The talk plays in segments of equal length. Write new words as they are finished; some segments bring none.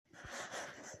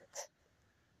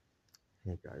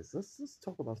Hey guys, let's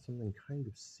talk about something kind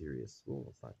of serious. Well,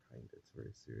 it's not kind, it's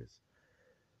very serious.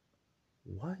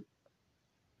 What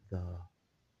the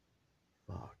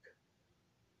fuck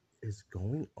is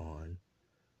going on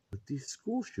with these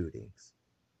school shootings?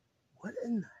 What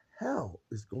in the hell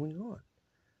is going on?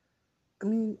 I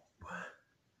mean,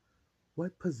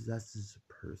 what possesses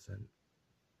a person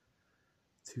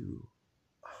to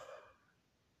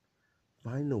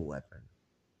find a weapon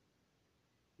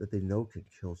that they know can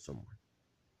kill someone,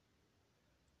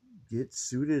 get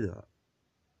suited up,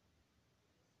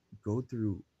 go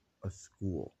through a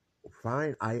school,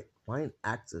 find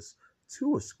access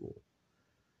to a school,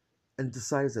 and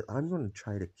decides that I'm going to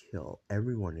try to kill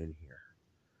everyone in here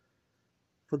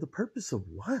for the purpose of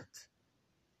what?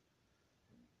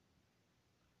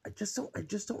 I just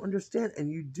don't understand.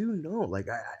 And you do know, like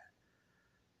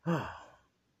oh,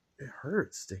 it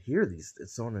hurts to hear these.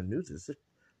 It's on the news.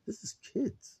 This is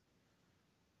kids.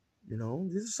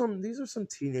 These are some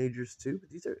teenagers too,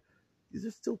 but these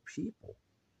are still people.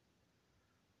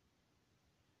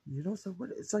 So what?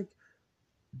 It's like,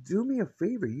 do me a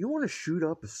favor. You want to shoot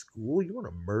up a school? You want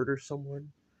to murder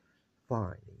someone?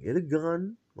 Fine. Get a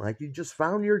gun, like you just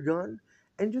found your gun,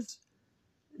 and just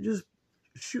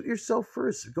shoot yourself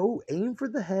first. Go aim for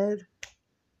the head.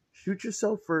 Shoot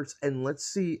yourself first, and let's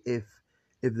see if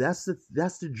that's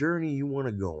the journey you want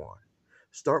to go on.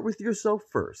 Start with yourself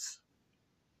first,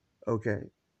 okay?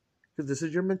 Because this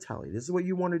is your mentality. This is what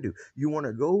you want to do. You want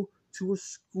to go to a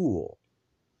school.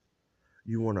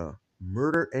 You want to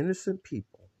murder innocent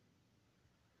people.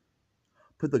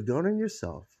 Put the gun on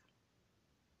yourself.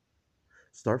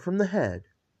 Start from the head,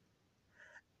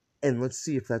 and let's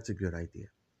see if that's a good idea.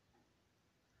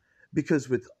 Because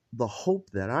with the hope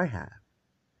that I have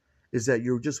is that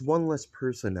you're just one less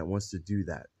person that wants to do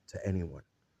that to anyone.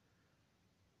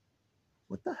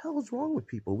 What the hell is wrong with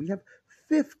people? We have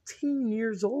 15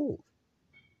 years old.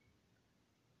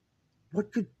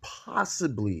 What could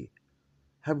possibly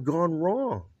have gone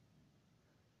wrong?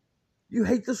 You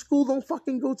hate the school, don't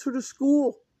fucking go to the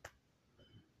school.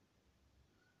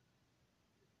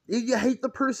 You hate the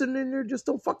person in there, just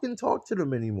don't fucking talk to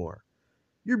them anymore.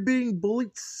 You're being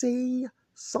bullied, say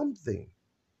something.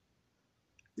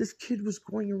 This kid was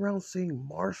going around saying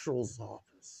marshal's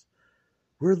office.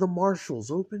 We're the marshals,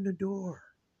 open the door.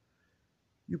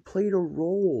 You played a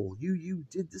role. You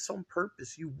did this on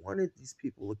purpose. You wanted these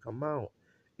people to come out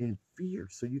in fear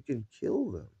so you can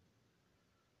kill them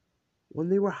when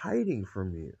they were hiding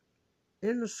from you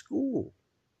in the school.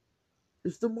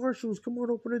 It's the marshals. Come on,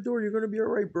 open the door. You're gonna be all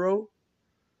right, bro.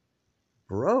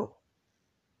 Bro,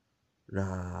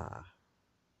 nah,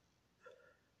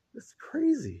 that's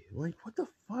crazy. Like, what the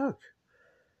fuck?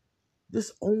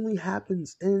 This only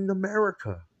happens in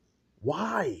America.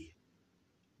 Why?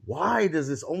 Why does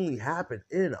this only happen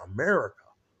in America?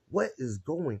 What is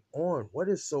going on? What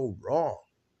is so wrong?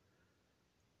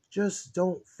 Just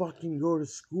don't fucking go to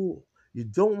school. You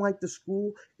don't like the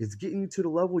school, it's getting you to the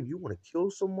level you want to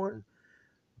kill someone.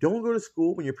 Don't go to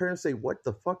school. When your parents say, "What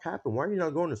the fuck happened? Why are you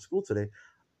not going to school today?"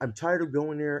 I'm tired of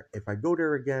going there. If I go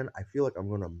there again, I feel like I'm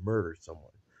going to murder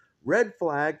someone. Red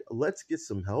flag, let's get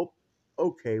some help.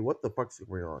 Okay, what the fuck's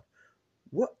going on?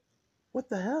 What what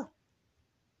the hell?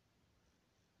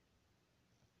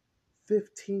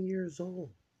 15 years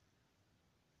old.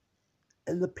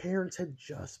 And the parents had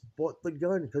just bought the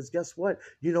gun because guess what?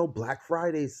 Black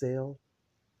Friday sale.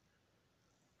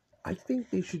 I think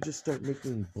they should just start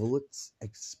making bullets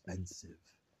expensive.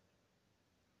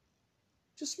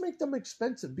 Just make them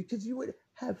expensive because you would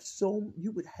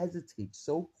hesitate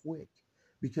so quick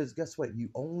because guess what? You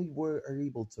only are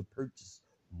able to purchase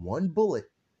one bullet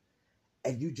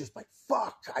and you just like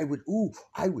fuck. I would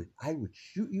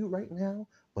shoot you right now,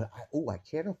 but I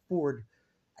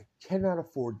cannot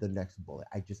afford the next bullet.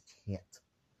 I just can't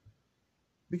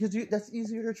because that's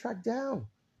easier to track down.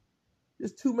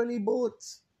 There's too many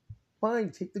bullets.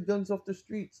 Fine, take the guns off the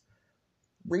streets.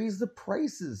 Raise the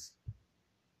prices.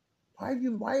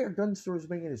 Why are gun stores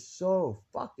making it so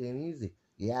fucking easy?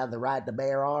 Yeah, the right to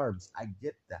bear arms. I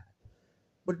get that.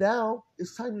 But now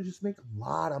it's time to just make a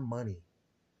lot of money.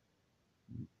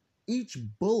 Each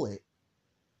bullet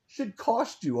should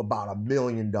cost you about $1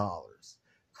 million.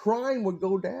 Crime would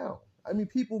go down. I mean,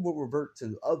 people will revert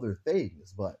to other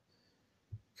things, but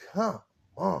come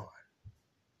on.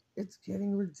 It's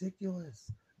getting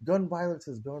ridiculous. Gun violence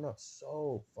has gone up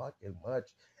so fucking much.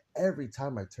 Every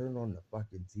time I turn on the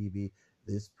fucking TV,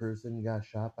 this person got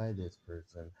shot by this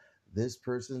person. This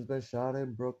person's been shot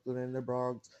in Brooklyn and the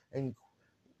Bronx. And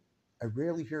I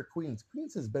rarely hear Queens.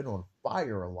 Queens has been on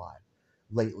fire a lot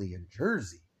lately in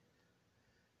Jersey.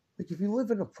 Like, if you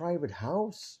live in a private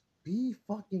house, Be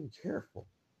fucking careful.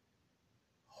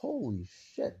 Holy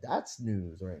shit, that's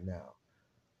news right now.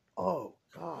 Oh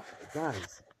god,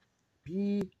 guys,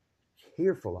 be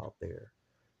careful out there.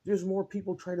 There's more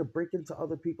people trying to break into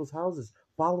other people's houses,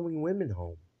 following women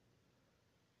home.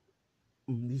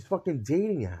 These fucking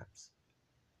dating apps.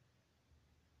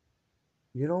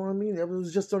 You know what I mean? It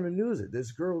was just on the news.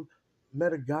 This girl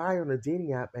met a guy on a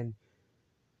dating app, and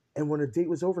when the date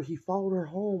was over, he followed her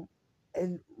home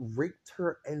and raped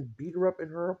her and beat her up in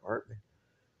her apartment.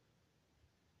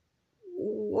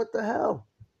 What the hell?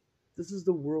 This is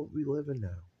the world we live in now.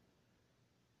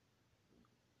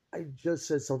 I just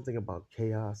said something about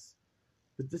chaos,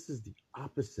 but this is the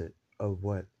opposite of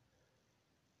what.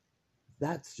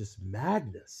 That's just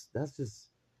madness. That's just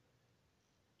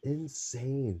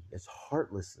insane. It's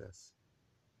heartlessness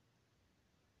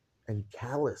and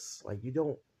callous. Like you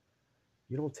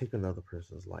don't take another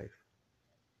person's life.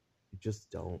 You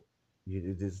just don't.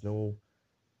 There's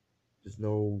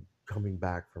no coming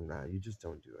back from that. You just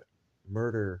don't do it.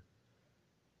 Murder,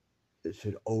 it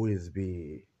should always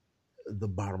be the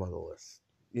bottom of the list.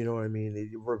 You know what I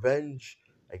mean? Revenge,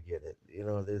 I get it.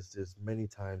 There's many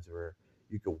times where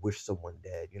you could wish someone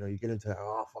dead. You get into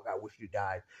oh fuck, I wish you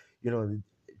died.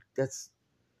 That's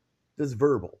that's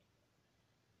verbal.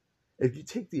 If you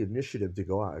take the initiative to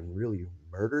go out and really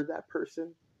murder that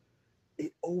person,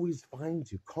 it always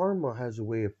finds you. Karma has a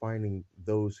way of finding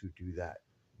those who do that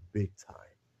big time.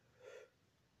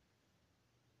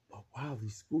 But wow,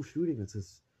 these school shootings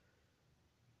is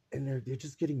and they're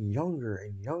just getting younger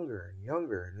and younger and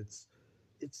younger, and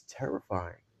it's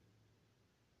terrifying.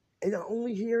 And I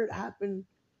only hear it happen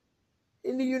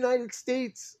in the United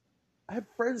States. I have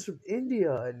friends from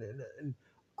India and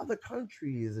other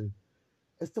countries and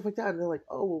stuff like that, and they're like,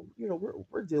 "Oh, well,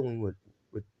 we're dealing with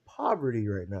poverty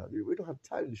right now. We don't have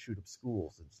time to shoot up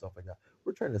schools and stuff like that.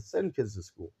 We're trying to send kids to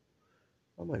school."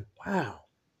 I'm like, "Wow,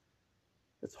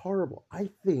 that's horrible." I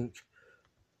think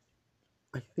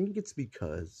it's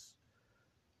because,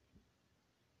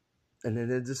 and then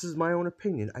this is my own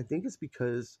opinion. I think it's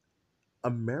because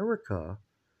America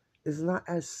is not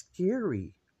as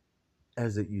scary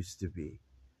as it used to be.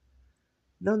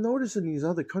 Now, notice in these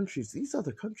other countries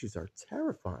are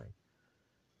terrifying.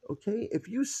 Okay, if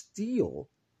you steal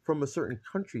from a certain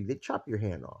country, they chop your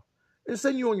hand off and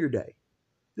send you on your day.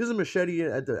 There's a machete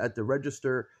at the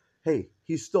register. Hey,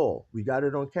 he stole. We got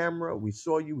it on camera. We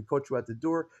saw you. We caught you at the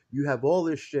door. You have all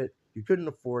this shit. You couldn't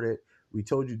afford it. We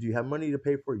told you, do you have money to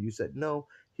pay for it? You said no.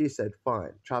 He said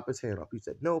fine. Chop his hand off. He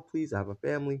said no, please. I have a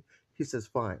family. He says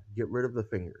fine. Get rid of the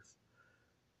fingers.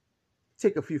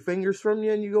 Take a few fingers from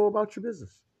you and you go about your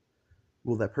business.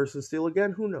 Will that person steal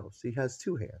again? Who knows? He has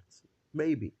two hands.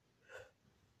 Maybe.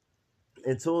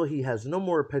 Until he has no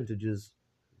more appendages,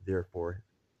 therefore,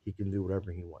 he can do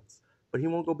whatever he wants. But he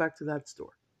won't go back to that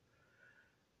store.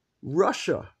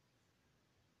 Russia.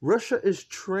 Russia is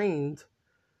trained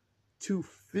to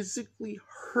physically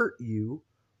hurt you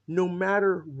no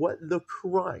matter what the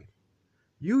crime.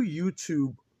 You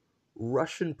YouTube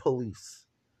Russian police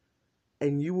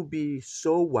and you will be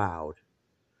so wowed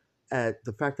at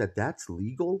the fact that that's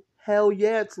legal. Hell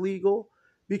yeah, it's legal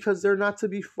because they're not to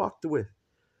be fucked with.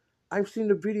 I've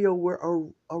seen a video where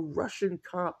a Russian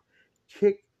cop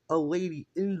kicked a lady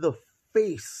in the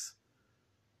face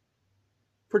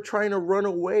for trying to run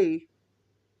away.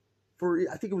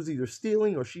 I think it was either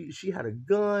stealing or she had a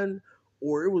gun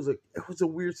or it was a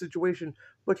weird situation.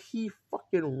 But he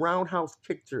fucking roundhouse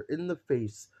kicked her in the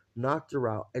face, knocked her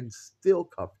out, and still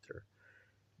cuffed her,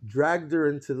 dragged her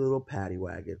into the little paddy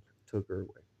wagon, took her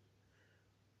away.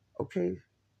 Okay,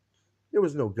 there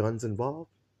was no guns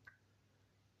involved,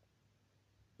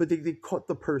 but they caught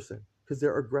the person because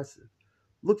they're aggressive.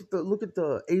 Look at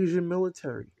the Asian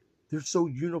military. They're so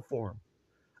uniform.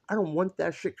 I don't want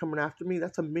that shit coming after me.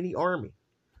 That's a mini army.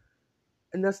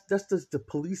 And that's just the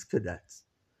police cadets.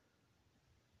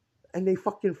 And they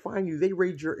fucking find you. They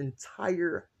raid your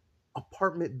entire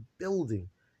apartment building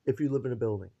if you live in a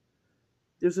building.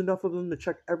 There's enough of them to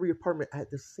check every apartment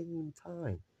at the same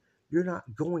time. You're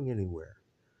not going anywhere.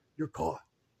 You're caught.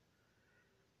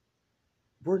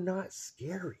 We're not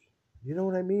scary. You know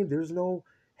what I mean? There's no,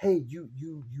 hey, you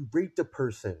raped a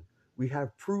person. We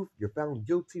have proof. You're found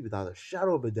guilty without a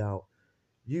shadow of a doubt.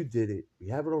 You did it. We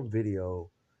have it on video.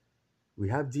 We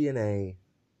have DNA.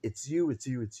 It's you, it's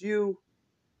you, it's you.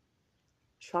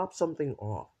 Chop something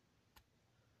off.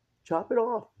 Chop it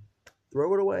off.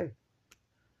 Throw it away.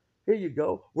 Here you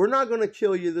go. We're not going to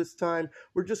kill you this time.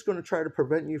 We're just going to try to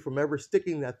prevent you from ever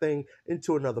sticking that thing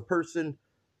into another person.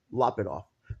 Lop it off.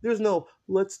 There's no,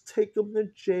 let's take them to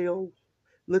jail.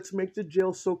 Let's make the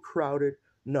jail so crowded.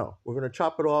 No, we're gonna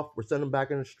chop it off. We're sending them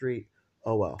back in the street.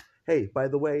 Oh well. Hey, by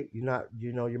the way,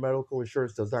 your medical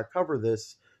insurance does not cover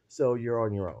this, so you're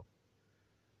on your own.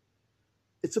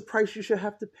 It's a price you should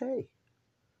have to pay.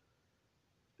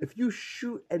 If you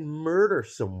shoot and murder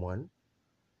someone,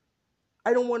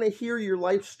 I don't want to hear your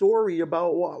life story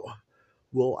about,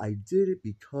 well, I did it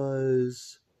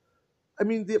because. I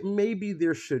mean, maybe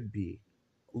there should be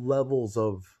levels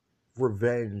of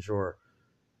revenge or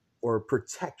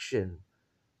protection.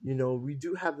 We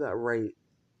do have that right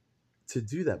to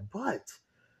do that, but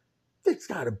there's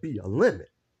got to be a limit.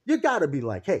 You got to be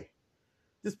like, hey,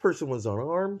 this person was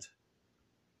unarmed.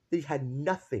 They had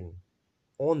nothing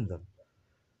on them.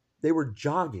 They were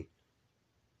jogging,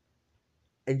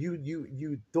 and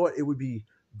you thought it would be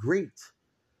great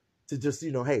to just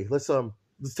hey, let's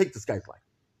take this guy's life.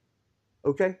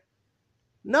 Okay?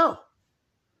 No,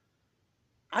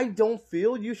 I don't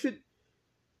feel you should.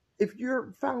 If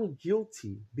you're found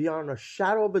guilty beyond a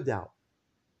shadow of a doubt,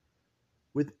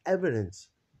 with evidence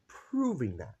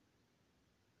proving that,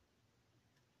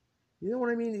 you know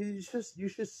what I mean? You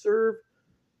should serve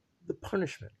the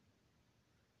punishment.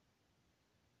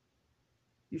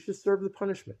 You should serve the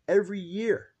punishment every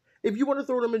year. If you want to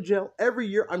throw them in jail every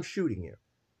year, I'm shooting you.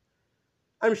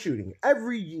 I'm shooting you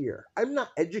every year. I'm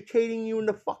not educating you in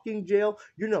the fucking jail.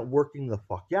 You're not working the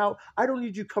fuck out. I don't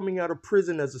need you coming out of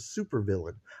prison as a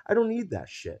supervillain. I don't need that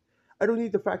shit. I don't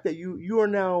need the fact that you are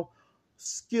now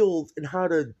skilled in how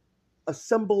to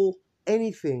assemble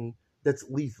anything that's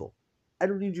lethal. I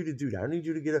don't need you to do that. I need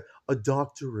you to get a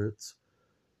doctorate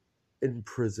in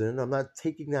prison. I'm not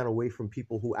taking that away from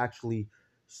people who actually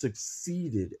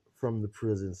succeeded from the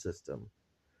prison system,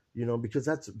 because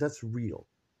that's real.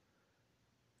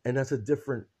 And that's a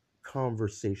different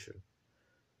conversation.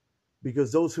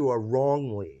 Because those who are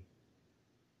wrongly,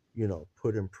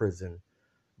 put in prison,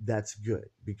 that's good.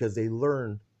 Because they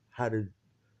learn how to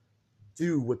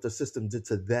do what the system did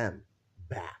to them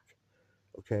back.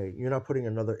 Okay? You're not putting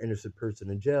another innocent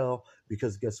person in jail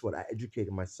because guess what? I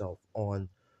educated myself on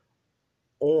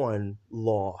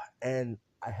law and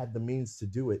I had the means to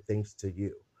do it thanks to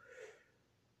you.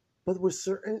 But with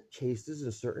certain cases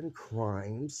and certain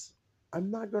crimes, I'm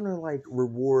not gonna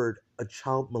reward a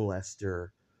child molester,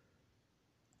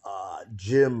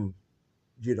 gym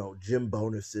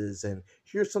bonuses, and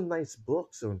here's some nice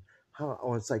books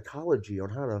on psychology on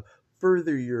how to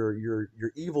further your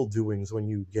evil doings when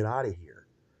you get out of here.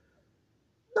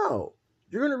 No,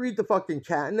 you're gonna read the fucking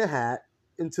Cat in the Hat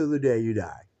until the day you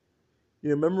die.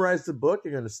 Memorize the book.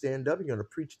 You're gonna stand up. You're gonna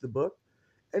preach the book,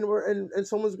 and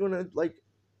someone's gonna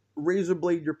razor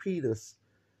blade your penis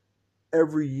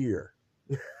every year.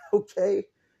 Okay,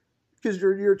 because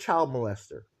you're a child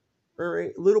molester. All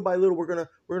right, little by little, we're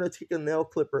gonna take a nail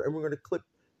clipper and we're gonna clip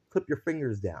your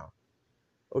fingers down.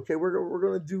 Okay, we're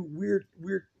gonna do weird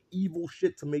evil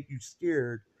shit to make you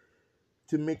scared,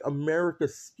 to make America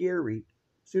scary,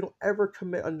 so you don't ever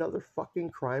commit another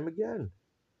fucking crime again.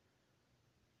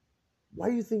 Why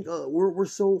do you think we're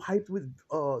so hyped with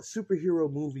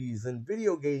superhero movies and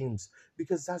video games?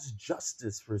 Because that's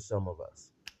justice for some of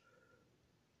us.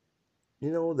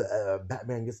 The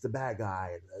Batman gets the bad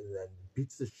guy and then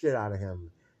beats the shit out of him,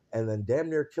 and then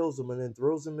damn near kills him, and then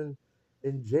throws him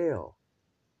in jail.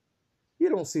 You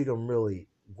don't see them really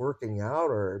working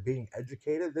out or being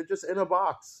educated. They're just in a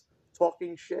box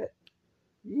talking shit.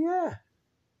 Yeah.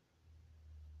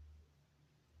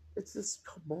 It's just,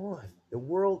 come on. The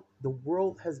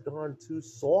world has gone too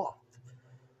soft.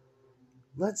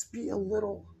 Let's be a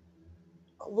little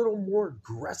more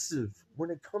aggressive when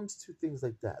it comes to things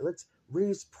like that. Let's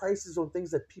raise prices on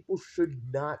things that people should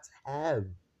not have.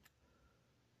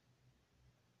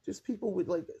 Just people with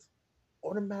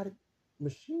automatic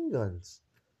machine guns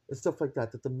and stuff like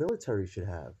that the military should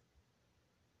have.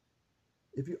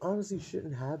 If you honestly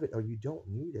shouldn't have it or you don't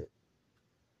need it,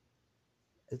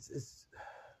 it's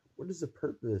what is the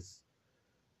purpose?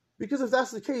 Because if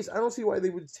that's the case, I don't see why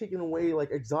they would take away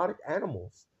exotic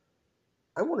animals.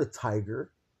 I want a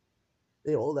tiger.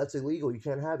 That's illegal. You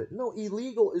can't have it. No,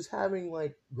 illegal is having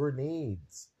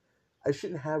grenades. I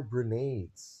shouldn't have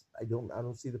grenades. I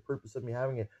don't see the purpose of me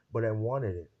having it, but I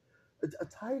wanted it. A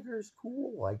tiger is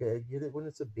cool. I get it when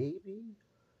it's a baby.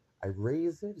 I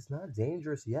raise it. It's not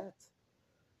dangerous yet.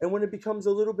 And when it becomes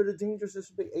a little bit of dangerous, this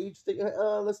big age thing,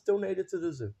 let's donate it to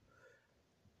the zoo.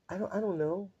 I don't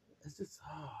know. It's just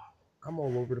I'm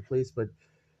all over the place, but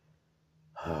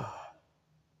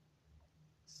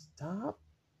stop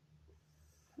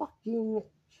fucking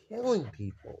killing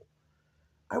people.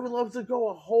 I would love to go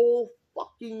a whole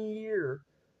fucking year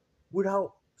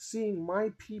without seeing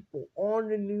my people on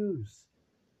the news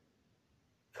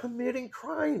committing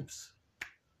crimes.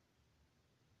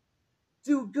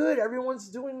 Do good. Everyone's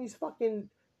doing these fucking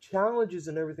challenges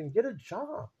and everything. Get a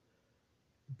job.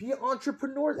 Be an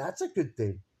entrepreneur. That's a good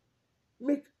thing.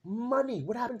 Make money.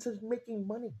 What happened to making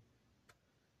money?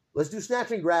 Let's do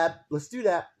snatch and grab. Let's do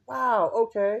that. Wow,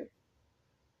 okay.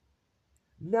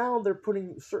 Now they're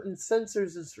putting certain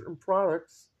sensors in certain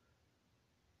products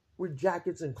with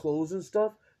jackets and clothes and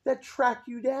stuff that track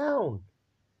you down.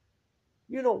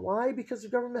 You know why? Because the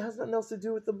government has nothing else to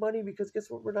do with the money. Because guess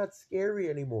what? We're not scary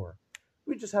anymore.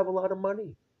 We just have a lot of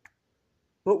money.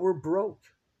 But we're broke.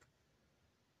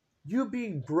 You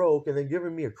being broke and then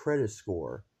giving me a credit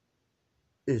score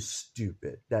is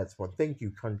stupid. That's one. Thank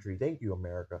you, country. Thank you,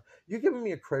 America. You're giving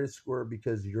me a credit score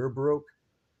because you're broke?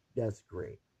 That's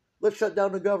great. Let's shut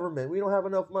down the government. We don't have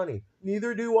enough money.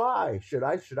 Neither do I. Should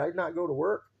I not go to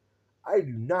work? I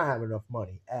do not have enough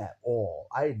money at all.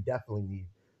 I definitely need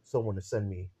someone to send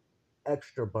me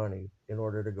extra money in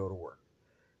order to go to work.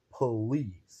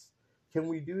 Please. Can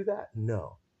we do that?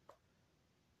 No.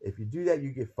 If you do that,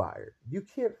 you get fired. You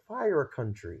can't fire a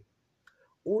country.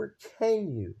 Or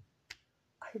can you?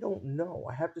 I don't know.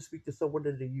 I have to speak to someone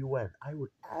in the UN. I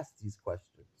would ask these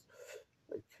questions.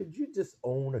 Like, could you just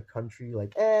own a country?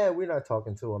 Like, we're not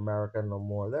talking to America no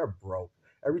more. They're broke.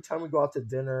 Every time we go out to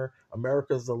dinner,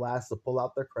 America's the last to pull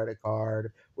out their credit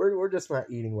card. We're just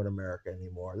not eating with America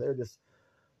anymore. They're just,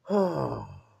 and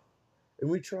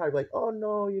we try like, oh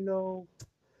no,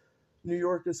 New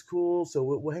York is cool, so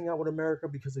we'll hang out with America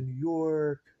because of New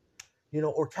York,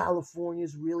 or California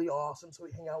is really awesome, so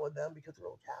we hang out with them because we're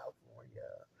in California.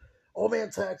 Oh man,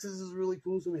 Texas is really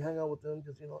cool, so we hang out with them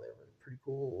because they're pretty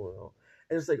cool.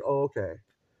 And it's like, oh, okay.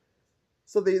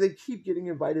 So they keep getting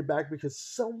invited back because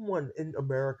someone in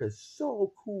America is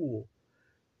so cool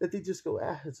that they just go,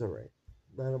 it's all right.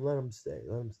 Let them stay.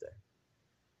 Let them stay.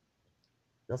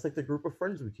 That's like the group of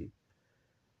friends we keep.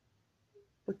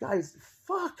 But guys,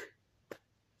 fuck.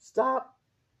 Stop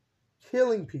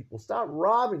killing people. Stop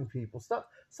robbing people. Stop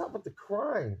with the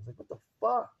crimes. Like, what the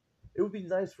fuck? It would be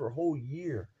nice for a whole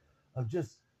year of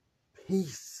just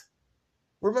peace.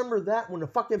 Remember that when the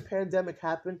fucking pandemic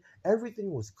happened,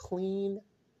 everything was clean.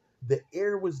 The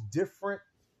air was different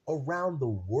around the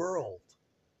world.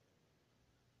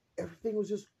 Everything was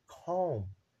just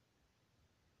calm.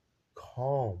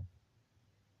 Calm.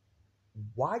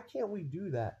 Why can't we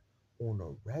do that on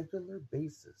a regular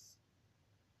basis?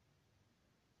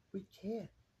 We can't.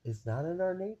 It's not in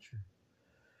our nature.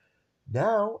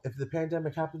 Now, if the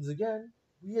pandemic happens again,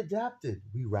 we adapted.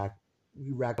 We rack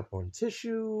up on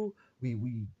tissue.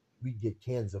 We get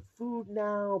cans of food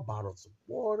now, bottles of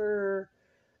water.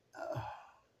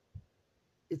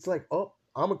 It's like, oh,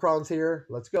 Omicron's here.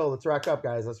 Let's go. Let's rack up,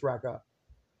 guys. Let's rack up.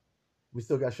 We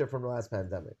still got shit from the last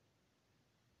pandemic.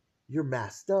 You're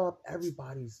masked up.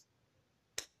 Everybody's.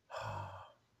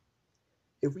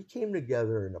 If we came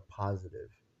together in a positive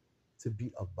to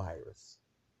beat a virus,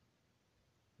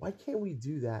 why can't we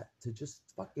do that to just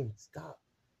fucking stop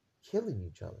killing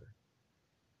each other?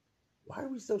 Why are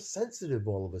we so sensitive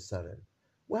all of a sudden?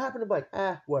 What happened to like,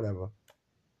 whatever?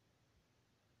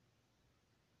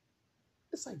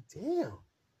 It's like, damn.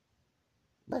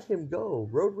 Let him go.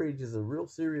 Road rage is a real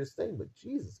serious thing, but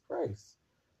Jesus Christ.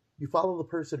 You follow the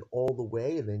person all the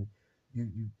way and then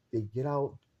they get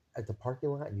out at the parking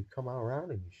lot and you come out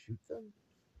around and you shoot them?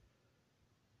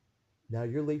 Now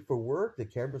you're late for work. The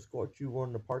cameras caught you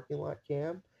on the parking lot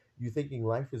cam. You thinking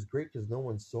life is great because no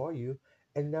one saw you,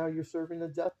 and now you're serving the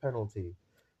death penalty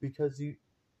because you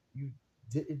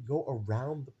didn't go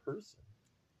around the person.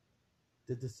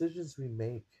 The decisions we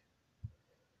make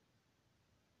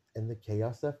and the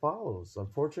chaos that follows.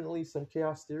 Unfortunately, some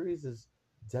chaos theories is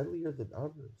deadlier than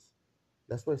others.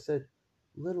 That's why I said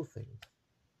little things.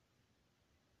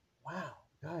 Wow,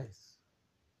 guys.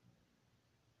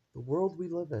 The world we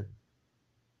live in.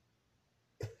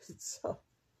 It's a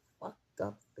fucked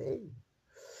up thing.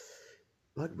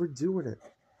 But we're doing it.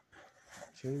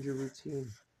 Change your routine.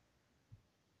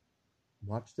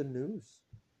 Watch the news.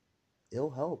 It'll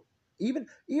help. Even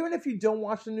if you don't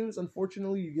watch the news,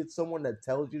 unfortunately, you get someone that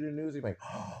tells you the news. You're like,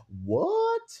 oh,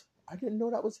 what? I didn't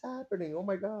know that was happening. Oh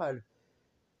my God.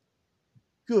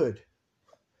 Good.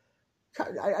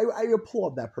 I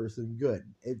applaud that person. Good.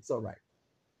 It's all right.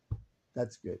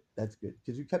 That's good. That's good.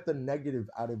 Because you kept the negative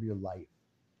out of your life.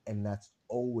 And that's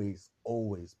always,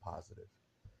 always positive.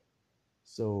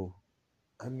 So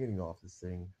I'm getting off this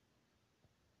thing.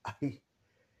 We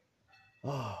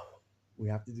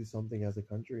have to do something as a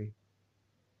country.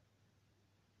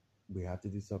 We have to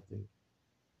do something.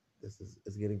 This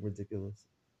is getting ridiculous.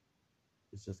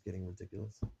 It's just getting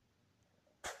ridiculous.